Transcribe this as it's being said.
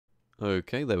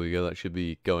Okay, there we go. That should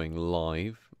be going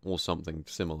live, or something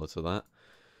similar to that.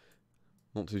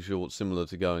 Not too sure what's similar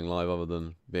to going live other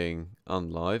than being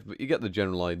unlive, but you get the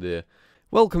general idea.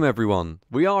 Welcome everyone!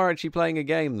 We are actually playing a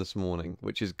game this morning,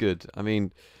 which is good. I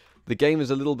mean, the game is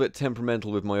a little bit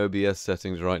temperamental with my OBS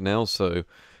settings right now, so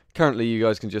currently you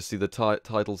guys can just see the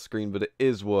title screen, but it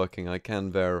is working, I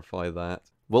can verify that.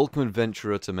 Welcome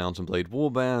adventurer to Mount & Blade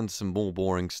Warband, some more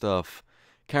boring stuff.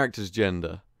 Character's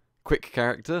gender. Quick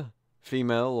character?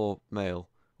 Female or male?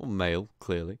 Or male,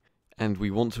 clearly. And we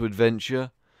want to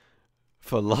adventure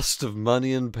for lust of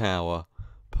money and power.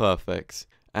 Perfect.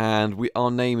 And our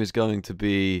name is going to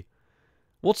be...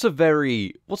 What's a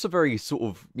very sort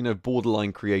of, you know,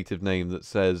 borderline creative name that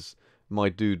says my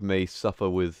dude may suffer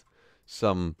with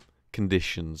some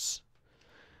conditions,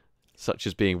 such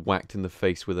as being whacked in the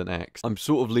face with an axe. I'm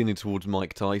sort of leaning towards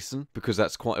Mike Tyson, because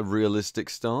that's quite a realistic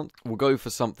stance. We'll go for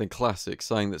something classic,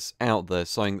 something that's out there,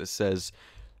 something that says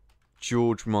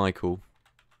George Michael.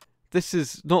 This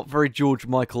is not very George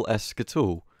Michael-esque at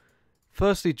all.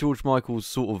 Firstly, George Michael's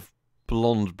sort of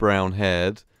blonde brown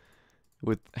haired,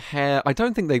 with hair... I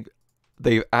don't think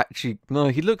they actually... No,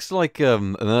 he looks like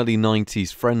an early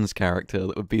 90s Friends character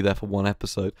that would be there for one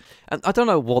episode. And I don't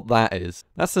know what that is.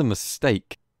 That's a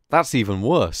mistake. That's even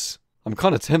worse. I'm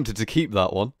kind of tempted to keep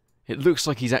that one. It looks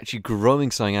like he's actually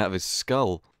growing something out of his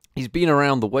skull. He's been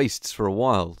around the wastes for a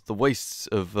while. The wastes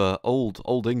of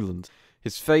old England.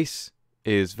 His face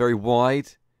is very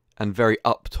wide and very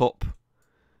up top.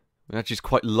 Actually, it's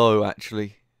quite low,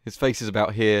 actually. His face is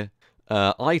about here.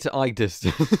 Eye-to-eye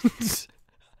distance.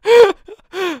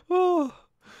 oh,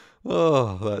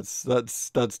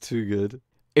 that's too good.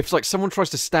 If, like, someone tries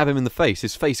to stab him in the face,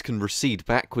 his face can recede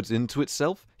backwards into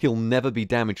itself. He'll never be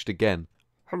damaged again.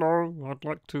 Hello, I'd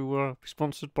like to be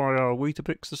sponsored by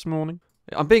Weetabix this morning.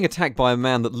 I'm being attacked by a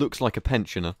man that looks like a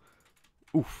pensioner.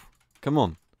 Oof. Come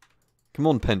on. Come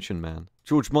on, pension man.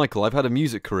 George Michael, I've had a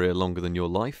music career longer than your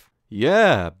life.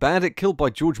 Yeah, bandit killed by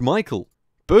George Michael.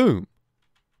 Boom.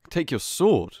 Take your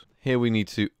sword. Here we need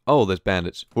to... Oh, there's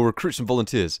bandits. We'll recruit some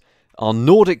volunteers. Our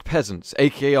Nordic peasants,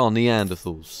 aka our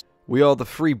Neanderthals. We are the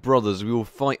free brothers. We will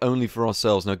fight only for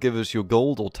ourselves. Now give us your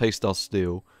gold or taste our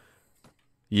steel.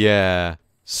 Yeah.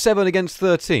 7 against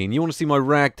 13. You want to see my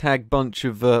ragtag bunch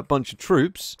of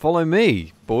troops? Follow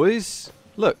me, boys.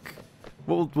 Look.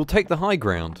 We'll take the high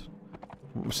ground.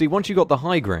 See, once you got the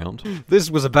high ground... This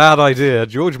was a bad idea.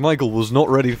 George Michael was not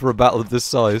ready for a battle of this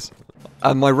size.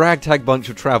 And my ragtag bunch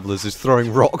of travelers is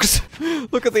throwing rocks.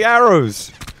 Look at the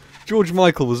arrows! George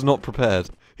Michael was not prepared.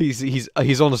 He's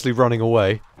honestly running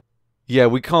away. Yeah,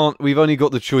 we can't... We've only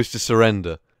got the choice to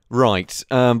surrender. Right,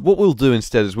 what we'll do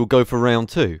instead is we'll go for round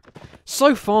 2.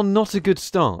 So far, not a good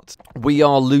start. We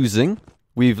are losing.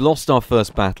 We've lost our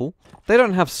first battle. They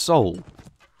don't have soul.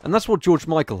 And that's what George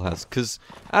Michael has, because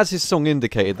as his song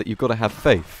indicated that you've got to have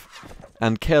faith,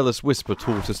 and Careless Whisper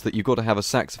taught us that you've got to have a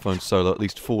saxophone solo at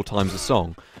least 4 times a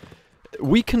song,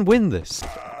 we can win this.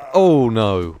 Oh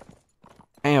no.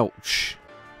 Ouch.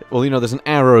 Well, you know, there's an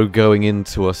arrow going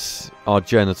into us, our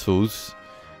genitals,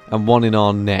 and one in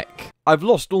our neck. I've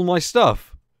lost all my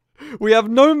stuff. We have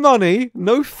no money,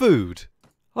 no food.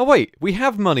 Oh wait, we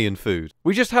have money and food.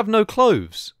 We just have no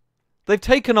clothes. They've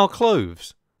taken our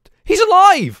clothes. He's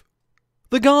alive!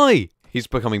 The guy! He's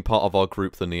becoming part of our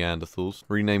group, the Neanderthals.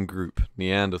 Rename group,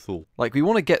 Neanderthal. Like, we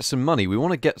want to get some money. We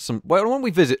want to get some... Why don't we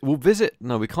visit? We'll visit...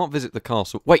 No, we can't visit the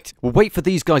castle. Wait! We'll wait for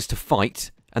these guys to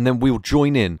fight, and then we'll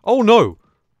join in. Oh no!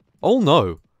 Oh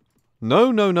no.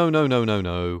 No, no, no, no, no, no,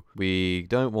 no. We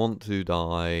don't want to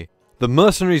die. The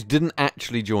mercenaries didn't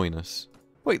actually join us.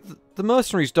 Wait, the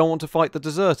mercenaries don't want to fight the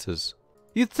deserters.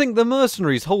 You'd think the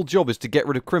mercenaries' whole job is to get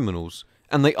rid of criminals,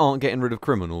 and they aren't getting rid of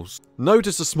criminals.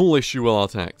 Notice a small issue with our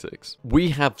tactics. We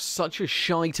have such a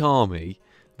shite army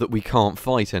that we can't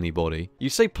fight anybody. You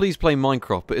say please play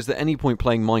Minecraft, but is there any point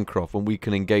playing Minecraft when we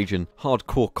can engage in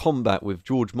hardcore combat with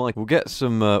George Michael? We'll get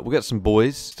some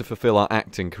boys to fulfill our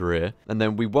acting career, and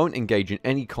then we won't engage in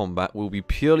any combat. We'll be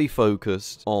purely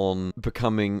focused on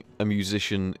becoming a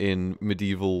musician in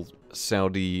medieval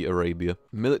Saudi Arabia.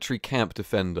 Military camp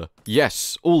defender.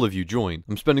 Yes, all of you join.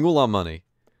 I'm spending all our money.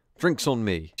 Drinks on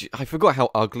me. I forgot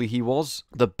how ugly he was.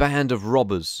 The band of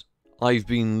robbers. I've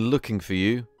been looking for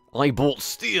you. I bought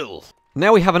steel.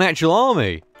 Now we have an actual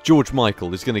army. George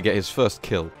Michael is going to get his first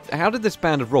kill. How did this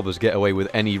band of robbers get away with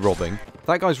any robbing?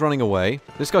 That guy's running away.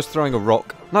 This guy's throwing a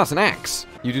rock. No, it's an axe.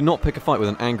 You do not pick a fight with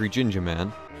an angry ginger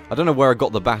man. I don't know where I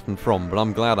got the baton from, but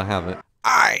I'm glad I have it.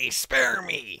 Aye, spare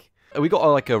me. We got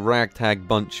like a ragtag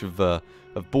bunch of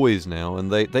boys now, and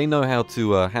they know how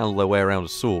to handle their way around a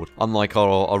sword. Unlike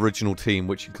our original team,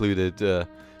 which included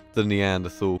the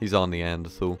Neanderthal. He's our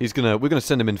Neanderthal. We're gonna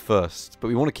send him in first, but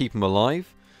we want to keep him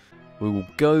alive. We will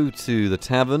go to the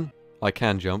tavern. I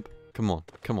can jump. Come on,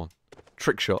 come on.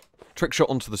 Trick shot. Trick shot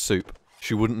onto the soup.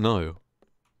 She wouldn't know.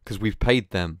 Because we've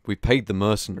paid them. We've paid the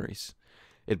mercenaries.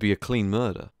 It'd be a clean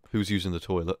murder. Who's using the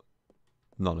toilet?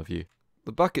 None of you.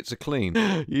 The buckets are clean.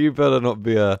 You better not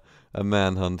be a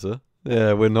manhunter.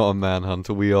 Yeah, we're not a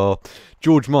manhunter. We are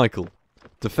George Michael,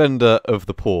 defender of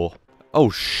the poor. Oh,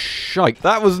 shite.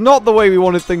 That was not the way we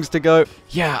wanted things to go.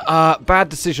 Yeah, bad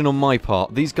decision on my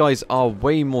part. These guys are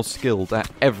way more skilled at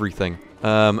everything.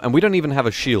 And we don't even have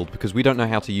a shield because we don't know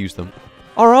how to use them.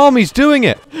 Our army's doing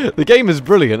it! The game is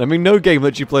brilliant. I mean, no game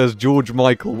lets you play as George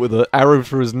Michael with an arrow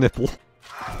through his nipple.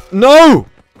 No!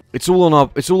 It's all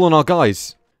on our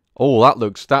guys. Oh,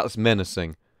 that's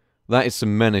menacing. That is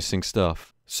some menacing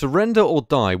stuff. Surrender or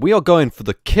die. We are going for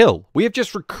the kill. We have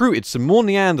just recruited some more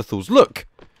Neanderthals. Look!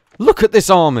 Look at this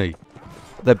army!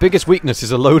 Their biggest weakness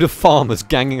is a load of farmers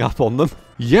ganging up on them.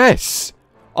 Yes!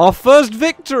 Our first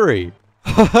victory!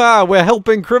 Haha, we're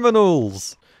helping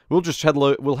criminals!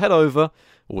 We'll head over,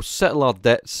 we'll settle our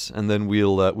debts, and then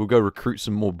we'll go recruit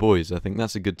some more boys. I think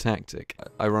that's a good tactic.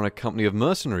 I run a company of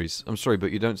mercenaries. I'm sorry,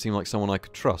 but you don't seem like someone I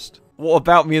could trust. What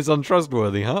about me is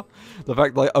untrustworthy, huh? The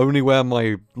fact that I only wear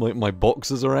my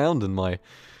boxers around and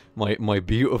my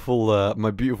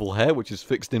beautiful hair, which is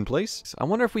fixed in place. I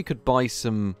wonder if we could buy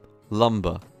some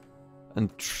lumber and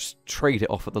trade it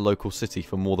off at the local city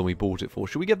for more than we bought it for.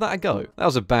 Should we give that a go? That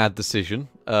was a bad decision.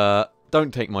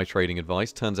 Don't take my trading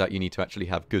advice. Turns out you need to actually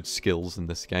have good skills in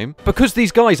this game. Because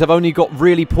these guys have only got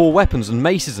really poor weapons and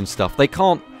maces and stuff,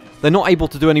 they're not able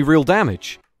to do any real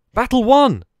damage. Battle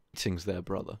 1! Greetings there,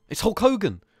 brother. It's Hulk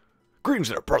Hogan. Greetings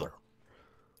there, brother.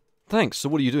 Thanks, so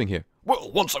what are you doing here? Well,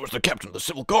 once I was the captain of the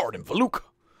Civil Guard in Valuka.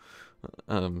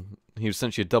 He was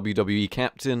essentially a WWE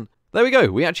captain. There we go,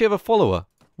 we actually have a follower.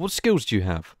 What skills do you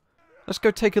have? Let's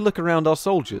go take a look around our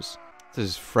soldiers. This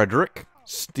is Frederick.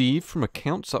 Steve from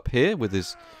accounts up here with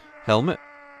his helmet.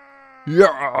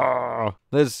 Yeah.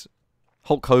 There's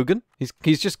Hulk Hogan.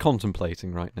 He's just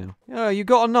contemplating right now. Yeah, you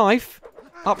got a knife?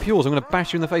 Up yours. I'm going to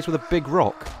bash you in the face with a big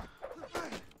rock.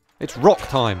 It's rock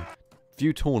time.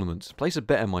 View tournaments. Place a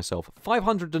bet on myself.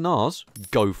 500 dinars.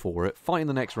 Go for it. Fight in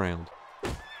the next round.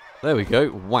 There we go.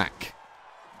 Whack.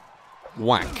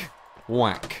 Whack.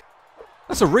 Whack.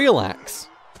 That's a real axe.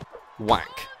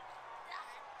 Whack.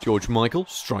 George Michael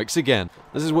strikes again.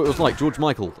 This is what it was like. George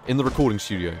Michael in the recording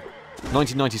studio.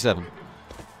 1997.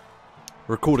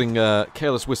 Recording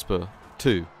Careless Whisper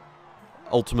 2.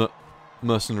 Ultimate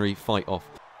Mercenary Fight Off.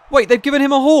 Wait, they've given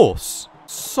him a horse!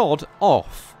 Sod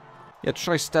off. Yeah,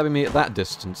 try stabbing me at that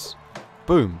distance.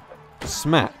 Boom.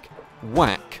 Smack.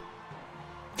 Whack.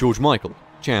 George Michael,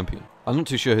 champion. I'm not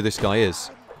too sure who this guy is.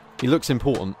 He looks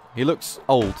important. He looks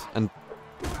old and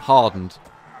hardened.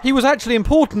 He was actually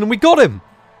important and we got him!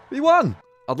 We won!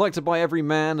 I'd like to buy every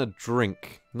man a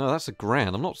drink. No, that's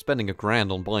 £1,000. I'm not spending £1,000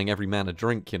 on buying every man a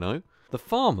drink, you know. The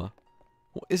farmer?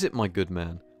 What is it, my good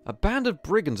man? A band of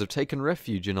brigands have taken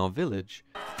refuge in our village.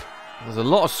 There's a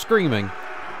lot of screaming.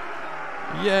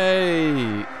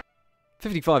 Yay!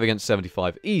 55 against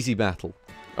 75. Easy battle.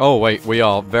 Oh, wait. We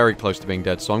are very close to being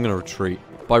dead, so I'm going to retreat.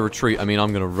 By retreat, I mean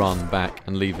I'm going to run back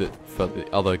and leave it for the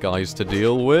other guys to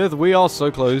deal with. We are so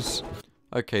close.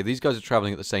 Okay, these guys are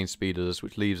traveling at the same speed as us,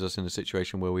 which leaves us in a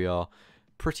situation where we are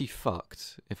pretty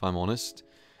fucked, if I'm honest.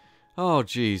 Oh,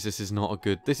 jeez, this is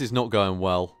not going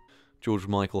well. George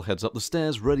Michael heads up the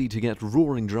stairs, ready to get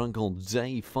roaring drunk on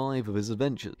day 5 of his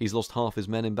adventure. He's lost half his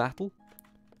men in battle.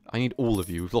 I need all of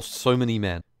you. We've lost so many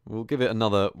men. We'll give it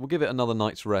another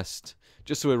night's rest,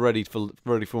 just so we're ready for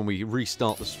when we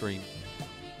restart the stream.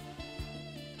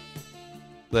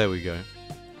 There we go.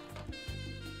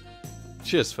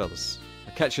 Cheers, fellas.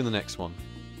 I'll catch you in the next one.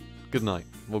 Good night.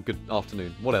 Well, good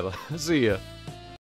afternoon. Whatever. See ya.